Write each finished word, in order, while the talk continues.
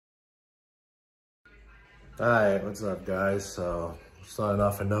Alright, what's up guys? So, starting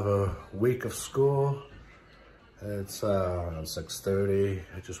off another week of school. It's around 6:30.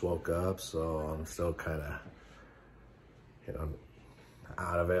 I just woke up, so I'm still kind of,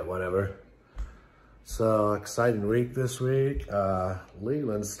 out of it, whatever. So, exciting week this week.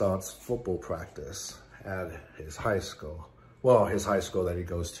 Leland starts football practice at his high school. Well, his high school that he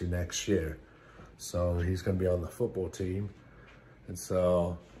goes to next year. So, he's going to be on the football team. And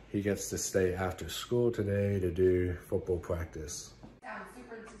so, he gets to stay after school today to do football practice. Sounds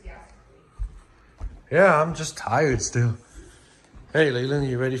super enthusiastic. Yeah, I'm just tired still. Hey, Leland,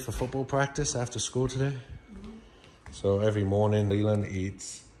 you ready for football practice after school today? Mm-hmm. So every morning, Leland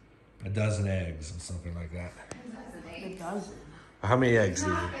eats a dozen eggs or something like that. A dozen. How many eggs do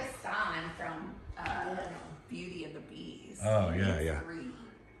you eat? Not Hassan from Beauty and the Bees. Oh, yeah.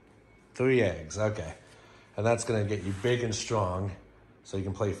 3 eggs, okay. And that's gonna get you big and strong so you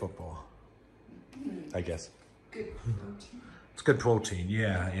can play football, I guess. Good protein. It's good protein,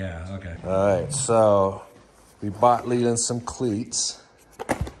 yeah, okay. All right, so we bought Leland some cleats.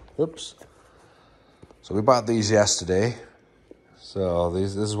 Oops. So we bought these yesterday. So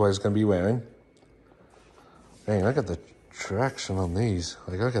this is what he's gonna be wearing. Dang, look at the traction on these.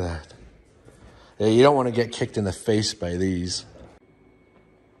 Like, look at that. Yeah, you don't want to get kicked in the face by these.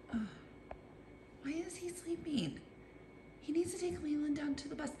 Why is he sleeping? He needs to take Leland down to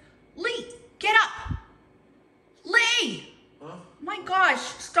the bus. Lee, get up! Lee! Huh? My gosh,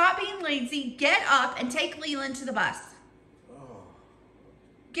 stop being lazy. Get up and take Leland to the bus. Oh.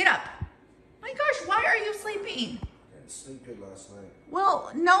 Get up. My gosh, why are you sleeping? I didn't sleep good last night. Well,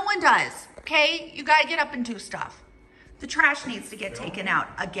 no one does, okay? You gotta get up and do stuff. The trash needs to get taken out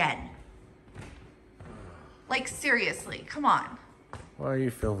again. Like, seriously, come on. Why are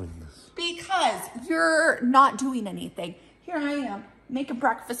you filming this? Because you're not doing anything. Here I am, making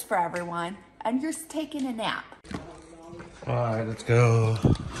breakfast for everyone, and you're taking a nap. All right, let's go.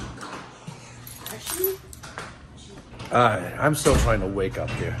 All right, I'm still trying to wake up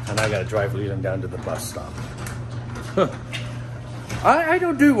here, and I gotta drive Leland down to the bus stop. I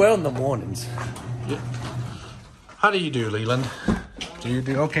don't do well in the mornings. How do you do, Leland? Do you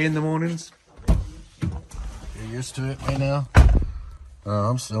do okay in the mornings? You're used to it right now? Oh,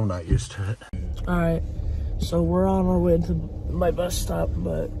 I'm still not used to it. All right, so we're on our way to my bus stop,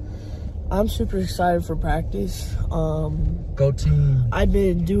 but I'm super excited for practice. Go team. I've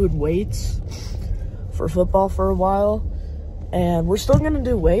been doing weights for football for a while, and we're still gonna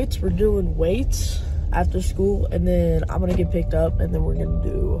do weights. We're doing weights after school, and then I'm gonna get picked up, and then we're gonna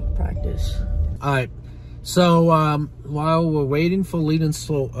do practice. All right. So while we're waiting for Leland's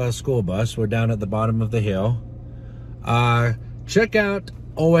school bus, we're down at the bottom of the hill. Check out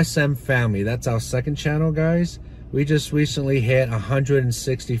OSM Family. That's our second channel, guys. We just recently hit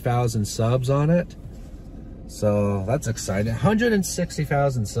 160,000 subs on it. So that's exciting.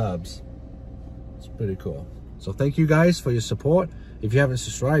 160,000 subs. It's pretty cool. So thank you guys for your support. If you haven't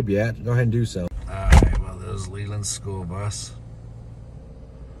subscribed yet, go ahead and do so. All right, well, there's Leland's school bus.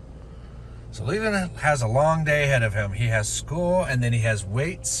 So Leland has a long day ahead of him. He has school, and then he has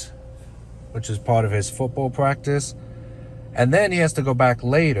weights, which is part of his football practice. And then he has to go back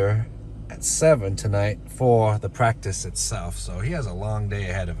later at 7 tonight for the practice itself. So he has a long day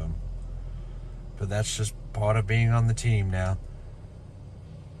ahead of him. But that's just part of being on the team now.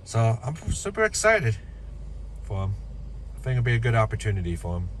 So I'm super excited for him. I think it'll be a good opportunity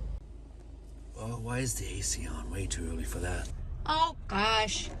for him. Oh, why is the AC on? Way too early for that. Oh,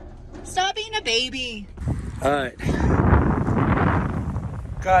 gosh. Stop being a baby. All right.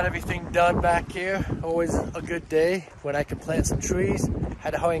 Got everything done back here. Always a good day when I can plant some trees.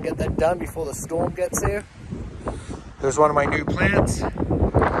 Had to hurry and get that done before the storm gets here. There's one of my new plants. And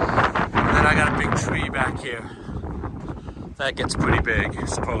then I got a big tree back here. That gets pretty big,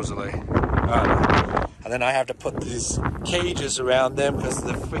 supposedly. And then I have to put these cages around them because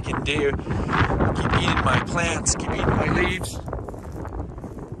the freaking deer keep eating my plants, keep eating my leaves.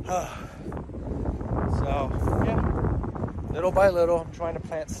 So, yeah, little by little, I'm trying to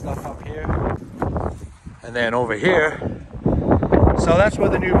plant stuff up here. And then over here, so that's where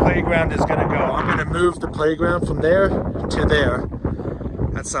the new playground is gonna go. I'm gonna move the playground from there to there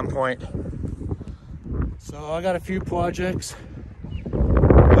at some point. So I got a few projects.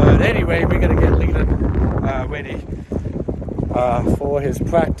 But anyway, we're gonna get Leland ready for his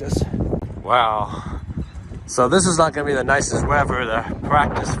practice. Wow. So this is not going to be the nicest weather to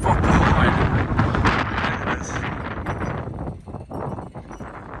practice football in. Look at this.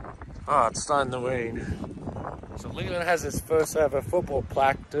 Oh, it's starting to rain. So Leland has his first ever football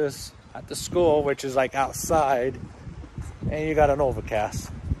practice at the school, which is like outside, and you got an overcast.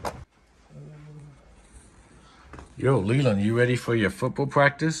 Yo, Leland, you ready for your football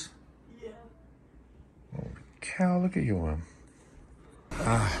practice? Yeah. Holy cow, look at you.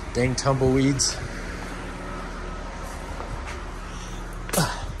 Dang tumbleweeds.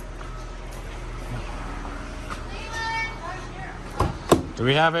 Do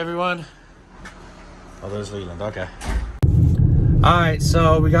we have everyone? Oh, there's Leland, okay. All right,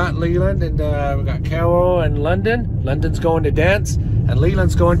 so we got Leland and we got Carol and London. London's going to dance and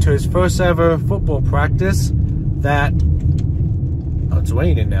Leland's going to his first ever football practice that, oh, it's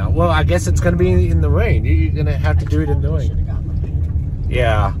raining now. Well, I guess it's gonna be in the rain. You're gonna have to do it in the rain.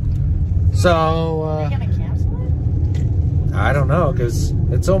 Yeah. So, Are you gonna cancel it? I don't know, because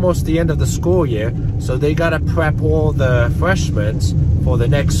it's almost the end of the school year, so they gotta prep all the freshmen for the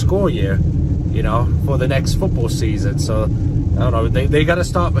next school year, you know, for the next football season. So, I don't know, they gotta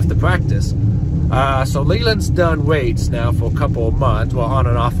start with the practice. So Leland's done weights now for a couple of months, well, on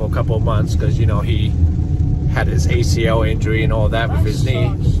and off for a couple of months, because, you know, he had his ACL injury and all that with his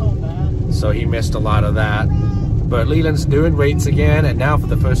knee. So bad. So he missed a lot of that. But Leland's doing weights again, and now for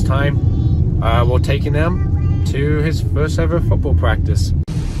the first time, we're taking them to his first ever football practice.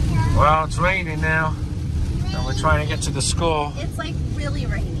 Well, it's raining now, and we're trying to get to the school. It's like really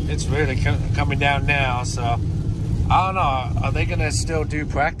raining. It's really coming down now, so I don't know. Are they gonna still do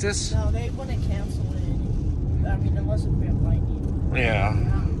practice? No, they wouldn't cancel it. I mean, unless we have lightning. Yeah.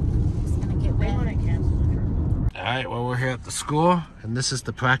 It's gonna get They wet. wouldn't cancel it. All right, well, we're here at the school, and this is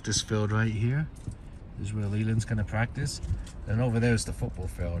the practice field right here. This is where Leland's gonna practice. And over there is the football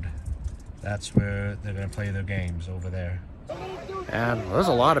field. That's where they're gonna play their games, over there. And there's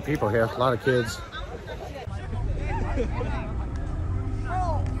a lot of people here, a lot of kids.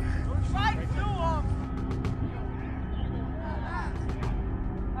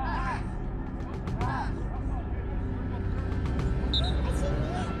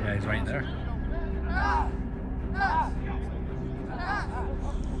 Yeah, he's right there.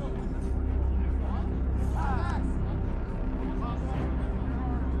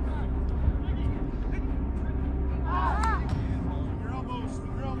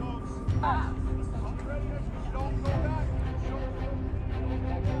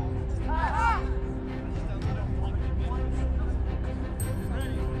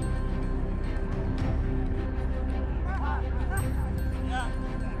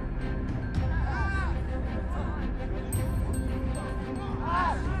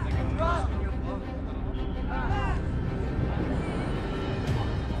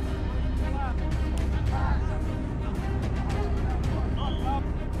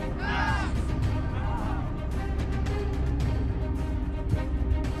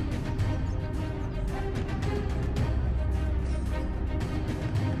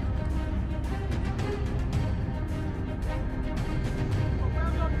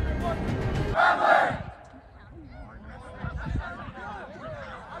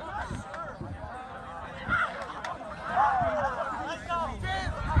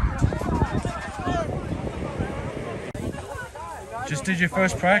 Just did your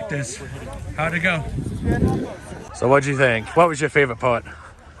first practice. How'd it go? So what'd you think? What was your favorite part?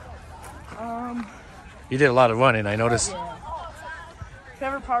 You did a lot of running, I noticed. Yeah.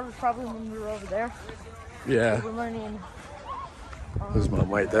 Favorite part was probably when we were over there. Yeah. We were learning There's mom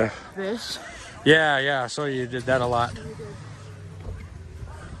right there. this. Yeah, so you did that a lot.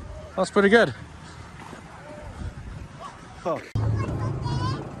 That's pretty good. Oh.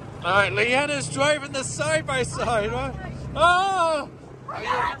 All right, Leanna's driving the side-by-side, right? Oh! I'm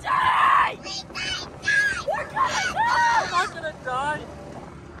not gonna die.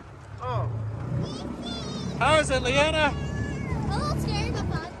 Oh. How is it, Leanna? A little scary, but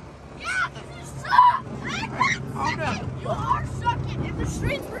fun. Yeah, this is suck! Calm down. You are sucking. If the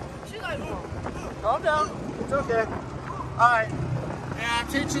streets were... She's like... Calm down. It's okay. All right. Yeah, I'm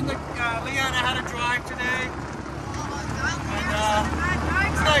teaching Leanna how to drive today. And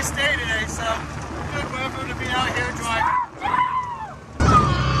it's a nice day today, so good weather to be out here driving.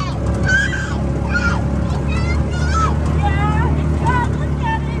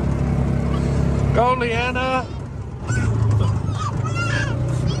 Go, Leanna.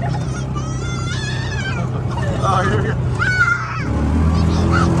 Oh, here we go.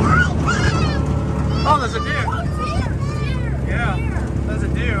 Oh, there's a deer. Yeah, there's a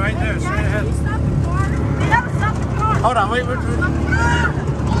deer right there, straight ahead. Hold on, wait.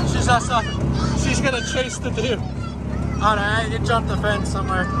 She's not stopping. She's gonna chase the deer. Hold on, you jumped the fence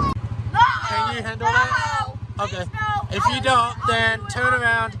somewhere. Can you handle that? Okay. If you don't, then turn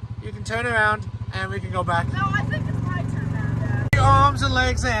around. You can turn around and we can go back. No, I think it's my turn now, Dad. Your arms and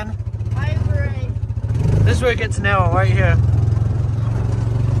legs in. I agree. This is where it gets narrow, right here.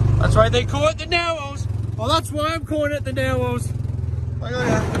 That's why they call it the narrows. Well, that's why I'm calling it the narrows. Look at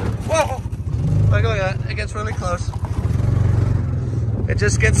that. Whoa! Look at that. It gets really close. It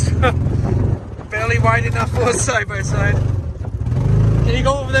just gets barely wide enough for a side by side. Can you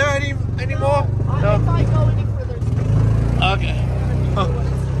go over there anymore? No. If I go any further, Okay.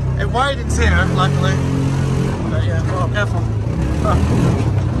 Oh. It widens here, luckily. But yeah, oh, careful. Oh.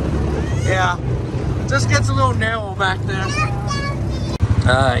 Yeah. It just gets a little narrow back there.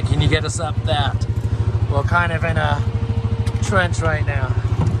 Alright, can you get us up that? We're kind of in a trench right now.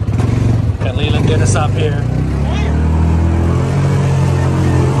 Can Leland get us up here?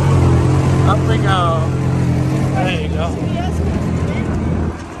 Up we go. There you go.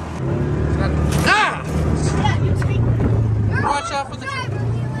 Ah! yeah, you take. Watch out for the...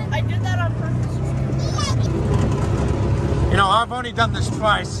 I did that on purpose. You know, I've only done this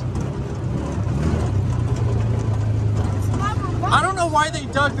twice. I don't know why they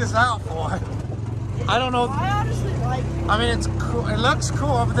dug this out for. I don't know. I honestly like it. I mean, it's cool. It looks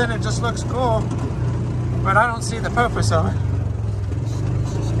cool, but then it just looks cool. But I don't see the purpose of it.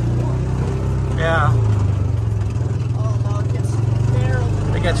 Yeah. Oh no, it gets narrow.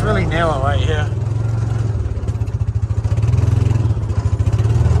 It gets really narrow right here.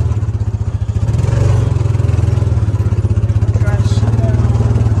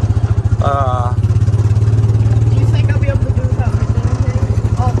 Do you think I'll be able to do that with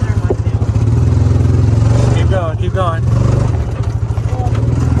anything? Oh, never mind. Keep going, keep going.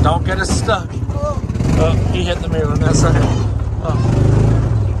 Don't get us stuck. Oh, he hit the mirror on that side. Oh.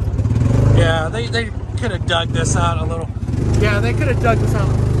 Yeah, they could have dug this out a little. Yeah, they could have dug this out.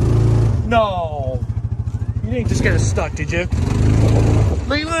 No. You didn't just get us stuck, did you?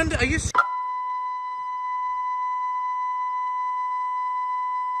 Leland, are you...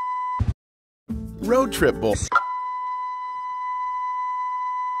 Road trip bull.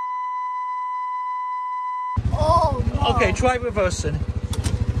 Oh no. Okay, try reversing.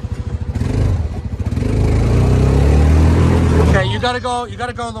 Okay, you gotta go a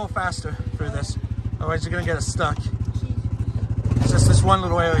little faster through this. Otherwise you're gonna get us stuck. It's just this one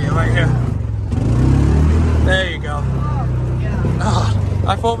little area right here. There you go. Oh,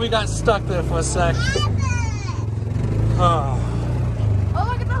 I thought we got stuck there for a sec. Oh. Oh,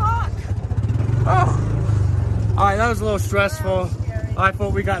 look at the hawk. Oh. Alright, that was a little stressful. I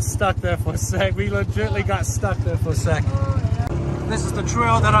thought we got stuck there for a sec. We legitimately got stuck there for a sec. This is the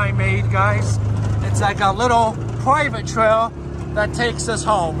trail that I made, guys. It's like a little private trail that takes us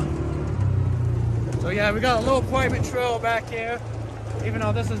home. So yeah, we got a little private trail back here. Even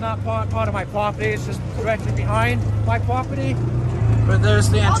though this is not part of my property, it's just directly behind my property. But there's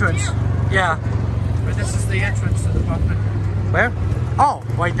the entrance. Yeah. But this is the entrance to the property. Where? Oh,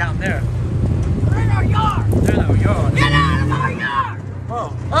 right down there. We're in our yard. They're in our yard. Get out of our yard.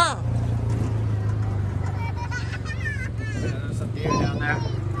 Whoa. Oh! Yeah, there's some deer down there.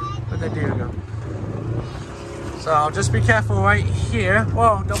 Where'd the deer go? So just be careful right here.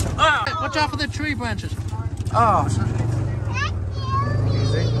 Whoa, don't. Ah! Watch out for the tree branches. Oh.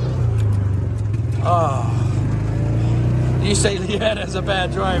 Easy. Oh. You say Leanna's a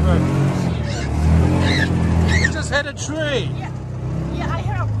bad driver. You just hit a tree. Yeah, I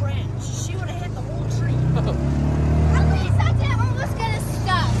hit a branch. She would have hit the whole tree. At least I didn't almost get us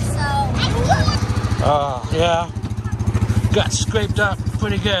stuck, so. Oh, yeah. Got scraped up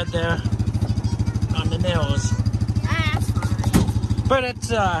pretty good there on the nails. That's fine. But it's,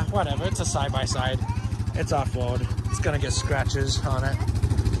 whatever. It's a side-by-side. It's off-road. It's gonna get scratches on it.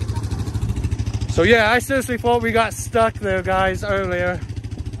 So yeah, I seriously thought we got stuck there, guys, earlier.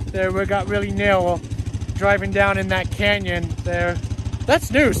 There, we got really narrow driving down in that canyon there.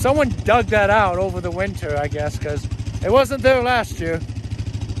 That's new. Someone dug that out over the winter, I guess, because it wasn't there last year.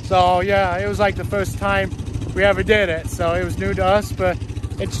 So yeah, it was like the first time we ever did it. So it was new to us, but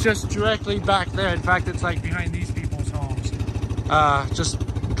it's just directly back there. In fact, it's like behind these people's homes. Just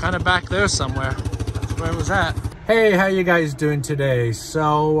kind of back there somewhere. That's where it was at. Hey, how you guys doing today?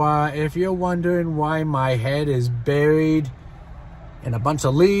 So if you're wondering why my head is buried in a bunch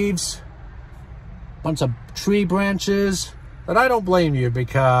of leaves, bunch of tree branches, but I don't blame you,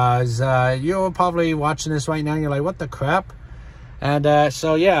 because you're probably watching this right now and you're like, what the crap? And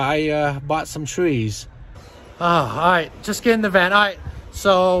so yeah, I bought some trees. Oh, all right, just get in the van. All right,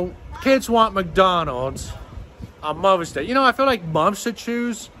 so kids want McDonald's on Mother's Day. You know, I feel like moms should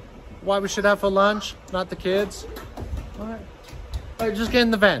choose what we should have for lunch, not the kids. All right, just get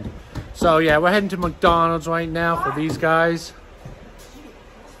in the van. So yeah, we're heading to McDonald's right now for these guys.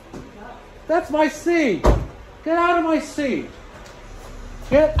 That's my seat. Get out of my seat.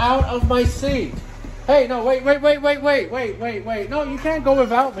 Get out of my seat. Hey, no, wait. No, you can't go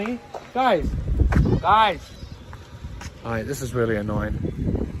without me. Guys, Guys. All right, this is really annoying.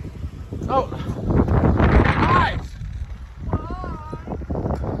 Oh. Guys.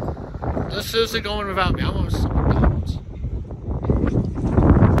 They're seriously going without me. I want some McDonald's.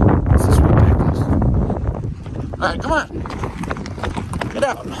 This is ridiculous. All right, come on. Get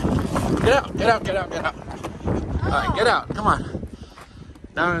out. Get out, get out, get out, get out. All right, get out, come on.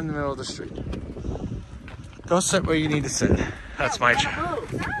 Down in the middle of the street. Go sit where you need to sit. That's my chair.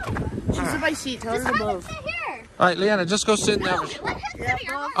 She's in my seat, tell her to move. All right, Leanna, just go sit in the other side.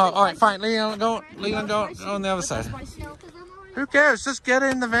 Oh, all right, fine. Leanna, go on the other side. Who cares? Just get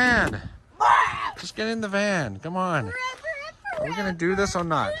in the van. Just get in the van. Come on. Are we gonna do this or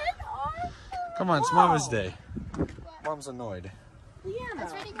not? Come on, it's Mother's Day. Mom's annoyed. Leanna.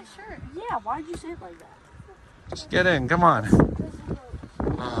 That's ready to shirt. Yeah, why'd you say it like that? Just get in. Come on.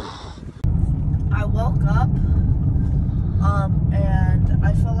 I woke up, and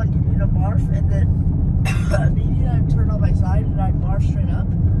I felt like I needed a barf, and then immediately I turned on my side and I barfed straight up.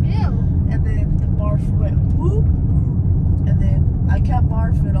 Ew. And then the barf went whoop, and then I kept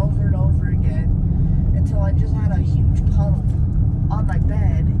barfing over and over again until I just had a huge puddle on my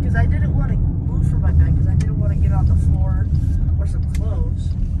bed because I didn't want to move from my bed because I didn't want to get on the floor or some clothes.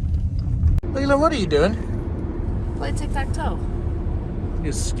 Leela, what are you doing? Play tic-tac-toe.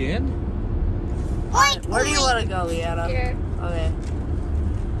 Your skin? Where do you want to go, Leanna? Here. Okay.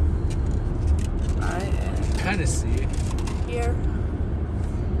 Alright. Kind of see it. Here.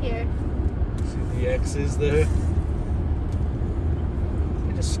 Here. See the X's there?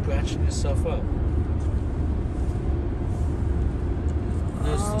 You're just scratching yourself up.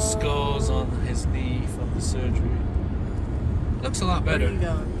 There's the scars on his knee from the surgery. Looks a lot Where better. are you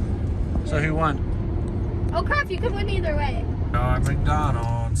going? So who won? Oh crap, you could win either way.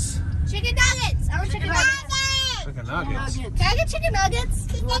 McDonald's. Chicken nuggets! I want chicken nuggets. Chicken nuggets. Can I get chicken nuggets?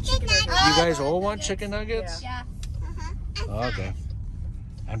 Chicken nuggets. You guys all want chicken nuggets? Yeah. Oh, okay.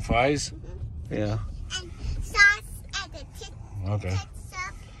 And fries? Yeah. And sauce and the chicken. Okay.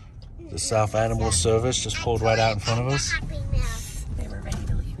 The South Animal Service just pulled right out in front of us. Happy Meal. They were ready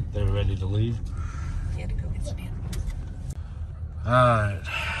to leave. They were ready to leave. He had to go get some animals. Alright.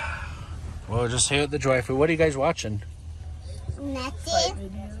 Well, just here at the drive-thru. What are you guys watching?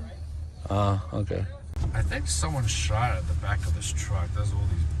 Nothing. Okay. I think someone shot at the back of this truck. There's all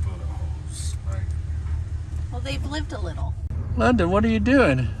these bullet holes. Right? Well, they've lived a little. London, what are you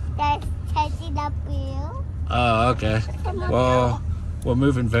doing? That's touching the bill. Oh, okay. Well, we're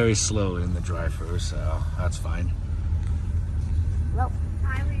moving very slowly in the drive-thru, so that's fine.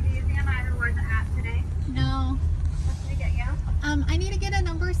 Hi, were you using an iReward app today? No. What did I get you? I need to get a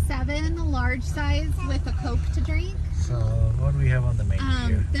number 7, large size with a Coke to drink. So, what do we have on the menu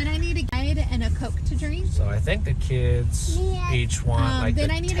here? Then I need a guide and a Coke to drink. So, I think the kids each want like the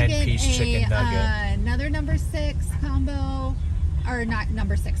Then I need to get 10-piece chicken nugget. another number 6 combo, or not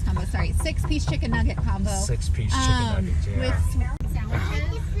number 6 combo, sorry, 6-piece chicken nugget combo. 6-piece chicken nuggets, yeah. With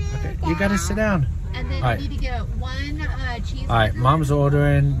sandwiches. Okay, you gotta sit down. And then Alright. I need to get 1 cheeseburger. Alright, Mom's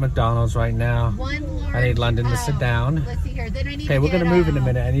ordering McDonald's right now. 1 large. I need London to sit down. Let's see here. Then I need Okay, to we're get, gonna move in a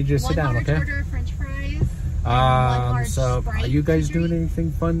minute. I need you to sit down, one large okay? order of French fries. large So, Sprite are you guys to drink. doing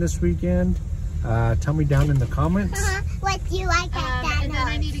anything fun this weekend? Tell me down in the comments. What do you like at that? And then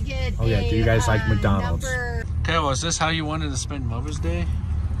I need to get Oh, yeah, do you guys like McDonald's? Number, Okay, well, is this how you wanted to spend Mother's Day?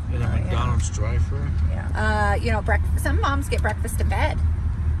 In a McDonald's drive-thru? you know, breakfast. Some moms get breakfast in bed.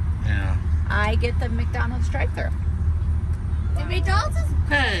 Yeah. I get the McDonald's drive-thru. The McDonald's is...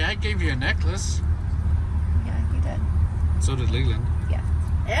 Hey, I gave you a necklace. Yeah, you did. So did Leland. Yeah.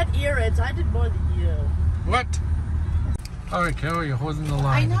 And earrings. I did more than you. What? All right, Carol, you're holding the I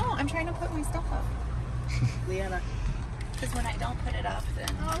line. know. I'm trying to put my stuff up. Leanna. Because when I don't put it up, then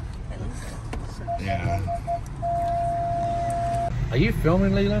I lose it. Yeah. Are you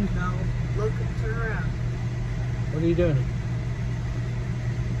filming, Leland? No. Look, turn around. What are you doing?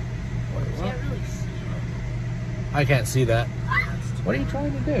 Wait, what? Can't really see it. I can't see that. What are you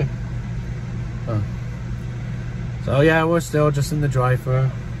trying to do? Oh. So yeah, we're still just in the drive-thru.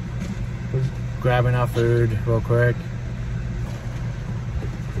 We're grabbing our food real quick.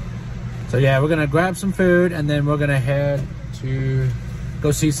 So yeah, we're gonna grab some food and then we're gonna head to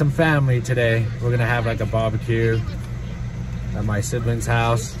go see some family today. We're gonna have like a barbecue at my sibling's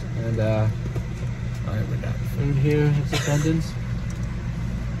house. And all right, we got food here. It's abundance.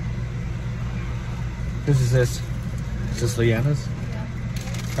 Whose is this? Is this Leanna's? Yeah.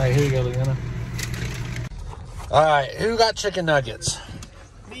 All right, here you go, Leanna. All right, who got chicken nuggets?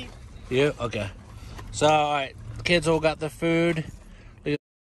 Me. You? Okay. So, all right, the kids all got the food.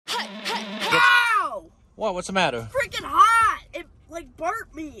 Ow! What? What's the matter? Freaking hot! It like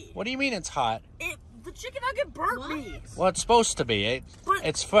burnt me. What do you mean it's hot? It The chicken nugget burnt me. Well, it's supposed to be.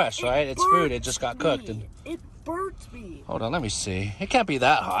 It's fresh, right? It's food. It just got cooked. And it burnt me. hold on, let me see. It can't be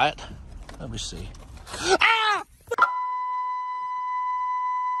that hot. Let me see. Ah!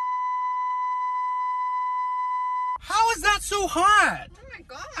 How is that so hot? Oh my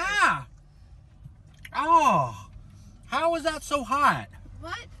god. Ah! Oh! How is that so hot?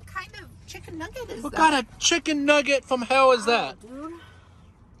 What kind of chicken nugget is What that? kind of chicken nugget from hell is that? Dude,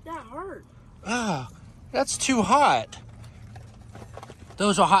 that hurt. Ah, that's too hot.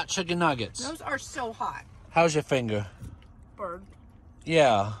 Those are hot chicken nuggets. Those are so hot. How's your finger? Burned.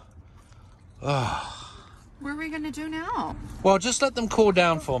 Yeah. What are we gonna do now? Well, just let them cool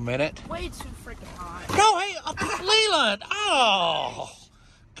down for a minute. Way too freaking hot. No, hey, Leland! Oh!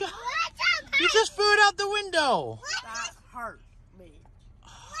 God. You just threw it out the window. That hurt me.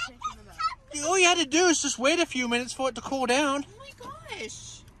 All you had to do is just wait a few minutes for it to cool down. Oh my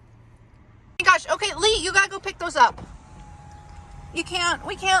gosh. Oh my gosh. Okay, Lee, you gotta go pick those up. We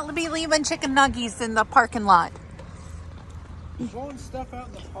can't be leaving chicken nuggies in the parking lot. Throwing stuff out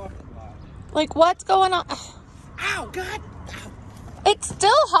in the parking lot. Like, what's going on? Ow, God! It's still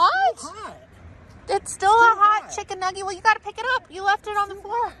hot? Hot. It's still a hot chicken nugget. Well, you gotta pick it up. You left it on the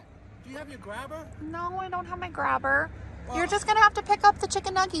floor. Do you have your grabber? No, I don't have my grabber. You're just gonna have to pick up the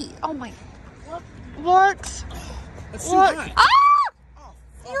chicken nugget. Oh my. What? It's too What? hot. Ah! Oh,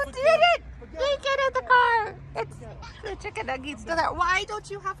 You forget did it! Forget Get in the car. It's the chicken nugget's still there. Why don't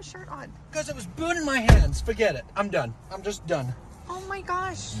you have a shirt on? Because it was burning my hands. Forget it. I'm done. I'm just done. Oh my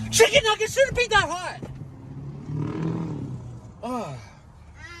gosh. Chicken nuggets shouldn't be that hot. Oh.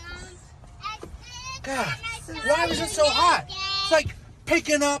 God. Why was it so hot? It's like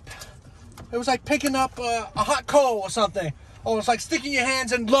picking up. It was like picking up a hot coal or something. Or it's like sticking your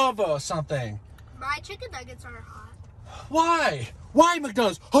hands in lava or something. My chicken nuggets are hot. Why? Why,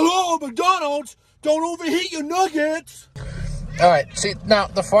 McDonald's? Hello, McDonald's! Don't overheat your nuggets! Alright, see, now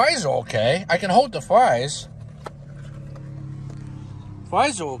the fries are okay. I can hold the fries.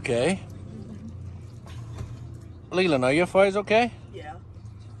 Fries are okay. Leland, are your fries okay? Yeah.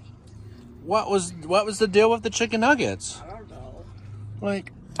 What was the deal with the chicken nuggets? I don't know.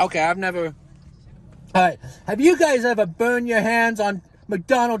 Like, okay, I've never... Alright, have you guys ever burned your hands on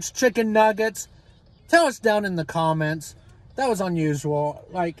McDonald's chicken nuggets? Tell us down in the comments. That was unusual.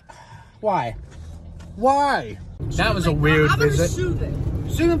 Like, why? Why? That was a weird I'm gonna visit. sue them.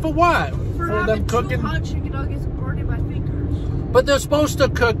 Sue them for what? For them having cooking? 2 hot chicken nuggets burning my fingers. But they're supposed to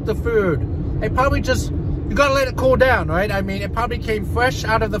cook the food. They probably just... You gotta let it cool down, right? I mean, it probably came fresh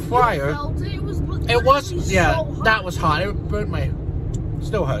out of the fryer. It was Yeah, so hot. that was hot. It burnt my...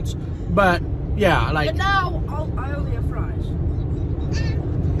 Still hurts. But, yeah, like... But now I only have fries.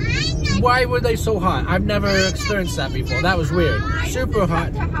 Why were they so hot? I've never experienced that before. That was weird. Super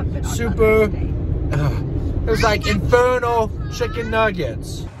hot. Super... it was like infernal chicken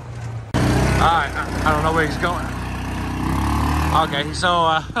nuggets. Alright, I don't know where he's going. Okay,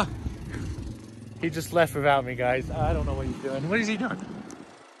 so, he just left without me, guys. I don't know what he's doing. What is he doing?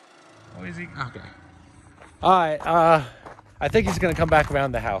 What is he? Okay. Alright, I think he's gonna come back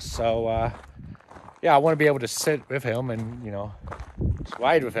around the house. So, yeah, I want to be able to sit with him and, you know, just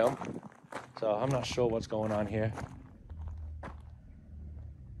ride with him. So, I'm not sure what's going on here.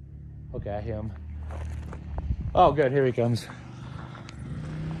 Okay, I hear him. Oh, good. Here he comes.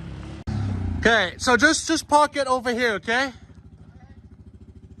 Okay, so just park it over here, okay?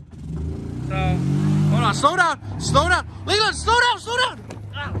 So, hold on. Slow down. Slow down. Leland, slow down. Slow down.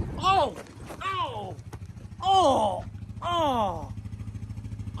 Oh. Oh. Oh. Oh.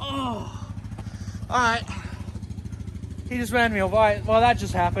 Oh. All right. He just ran me over. All right, well, that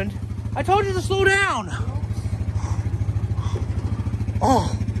just happened. I told you to slow down.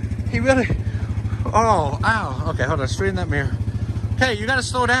 Oh, he really... Oh, ow. Okay, hold on. Straighten that mirror. Okay, you gotta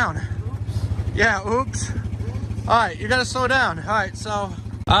slow down. Yeah, oops. Alright, you gotta slow down. Alright, so...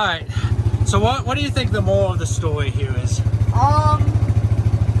 Alright. So what do you think the moral of the story here is?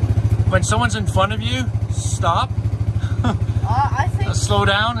 When someone's in front of you, stop. I think... Slow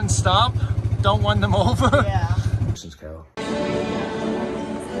down and stop. Don't run them over. Yeah. This is Carol.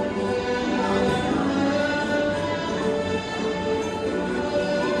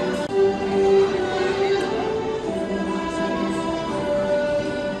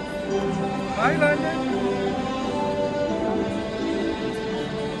 Bye, London.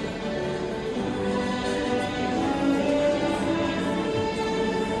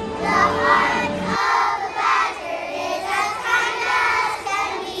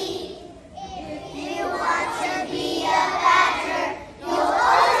 You want to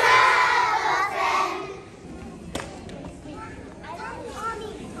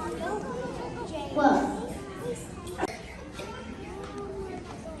Whoa.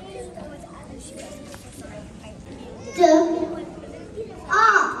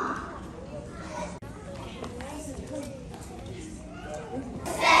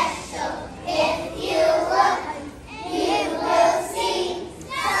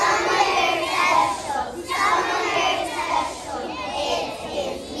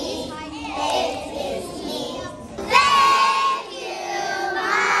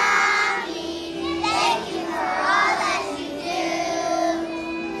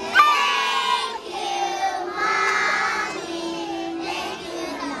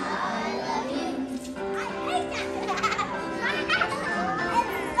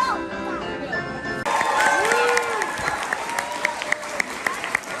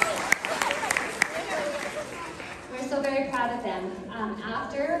 We're so very proud of them.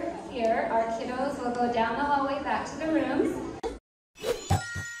 After here, our kiddos will go down the hallway back to the rooms.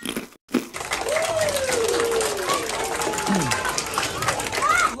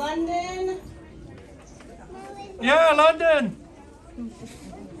 London. Yeah, London.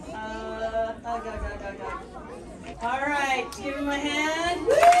 All right, give him a hand.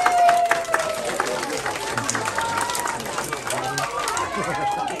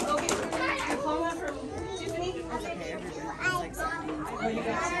 Diploma from Tiffany. Oh, you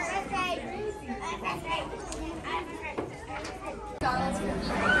got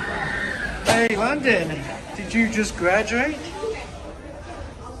Hey, London, did you just graduate?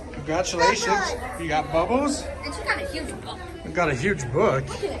 Congratulations. You got bubbles? And she got a huge book. You got a huge book.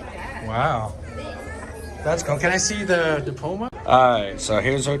 Wow. That's cool. Can I see the diploma? Alright, so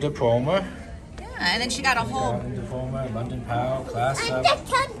here's her diploma. Yeah, and then she got a whole, Diploma, London PAL, class of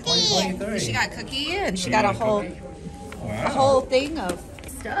 2023. she got cookie and she got a whole, Wow. thing of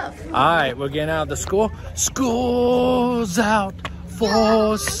stuff. Alright, we're getting out of the school. School's out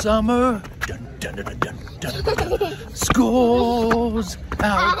for summer. Dun, dun, dun, dun, dun, dun, dun. School's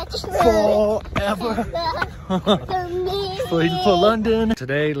out forever. Waiting for London.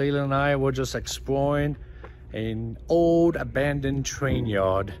 Today, Leila and I were just exploring an old abandoned train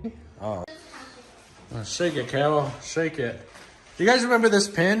yard. Oh. Shake it, Carol. Shake it. Do you guys remember this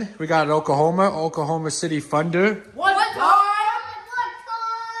pin we got at Oklahoma City Thunder?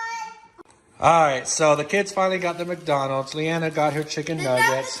 Alright, so the kids finally got the McDonald's. Leanna got her chicken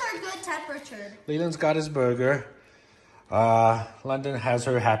nuggets. For good temperature. Leland's got his burger. London has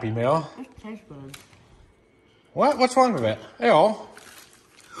her Happy Meal. What? What's wrong with it? Ew. What?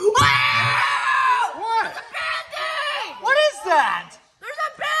 What is that? There's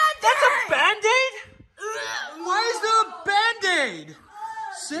a band. That's a Band-Aid? Why is there a Band-Aid?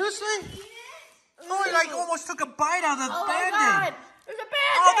 Seriously? Oh, you like almost took a bite out of the Band-Aid. There's a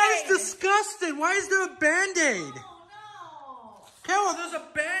band. Oh, that is disgusting. Why is there a Band-Aid? Carol, there's a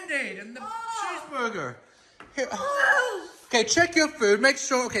Band-Aid in the cheeseburger. Here. Okay, check your food. Make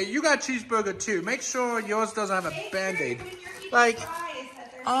sure, okay, you got cheeseburger too. Make sure yours doesn't have a Band-Aid. Like,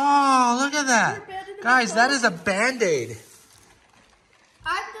 oh, look at that. Guys, that is a Band-Aid. There's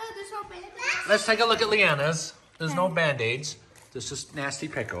no band. Let's take a look at Leanna's. There's no Band-Aids. There's just nasty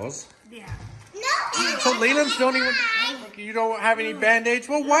pickles. No. So Leland's don't even, you don't have any Band-Aids?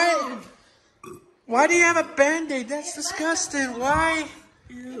 Well, why? Why do you have a Band-Aid? That's disgusting. Why?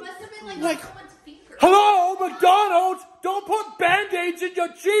 It must have been Like, someone's finger. hello, McDonald's! Don't put Band-Aids in your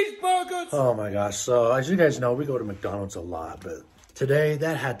cheeseburgers! Oh my gosh, so as you guys know, we go to McDonald's a lot, but today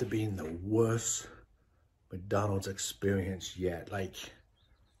that had to be the worst McDonald's experience yet. Like,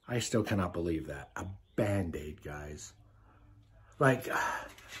 I still cannot believe that. A Band-Aid, guys. Like,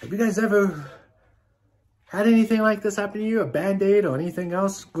 have you guys ever had anything like this happen to you? A Band-Aid or anything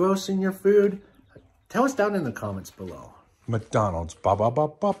else gross in your food? Tell us down in the comments below. McDonald's, ba ba ba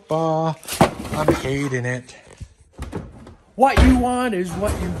ba ba. I'm hating it. What you want is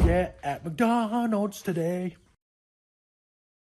what you get at McDonald's today.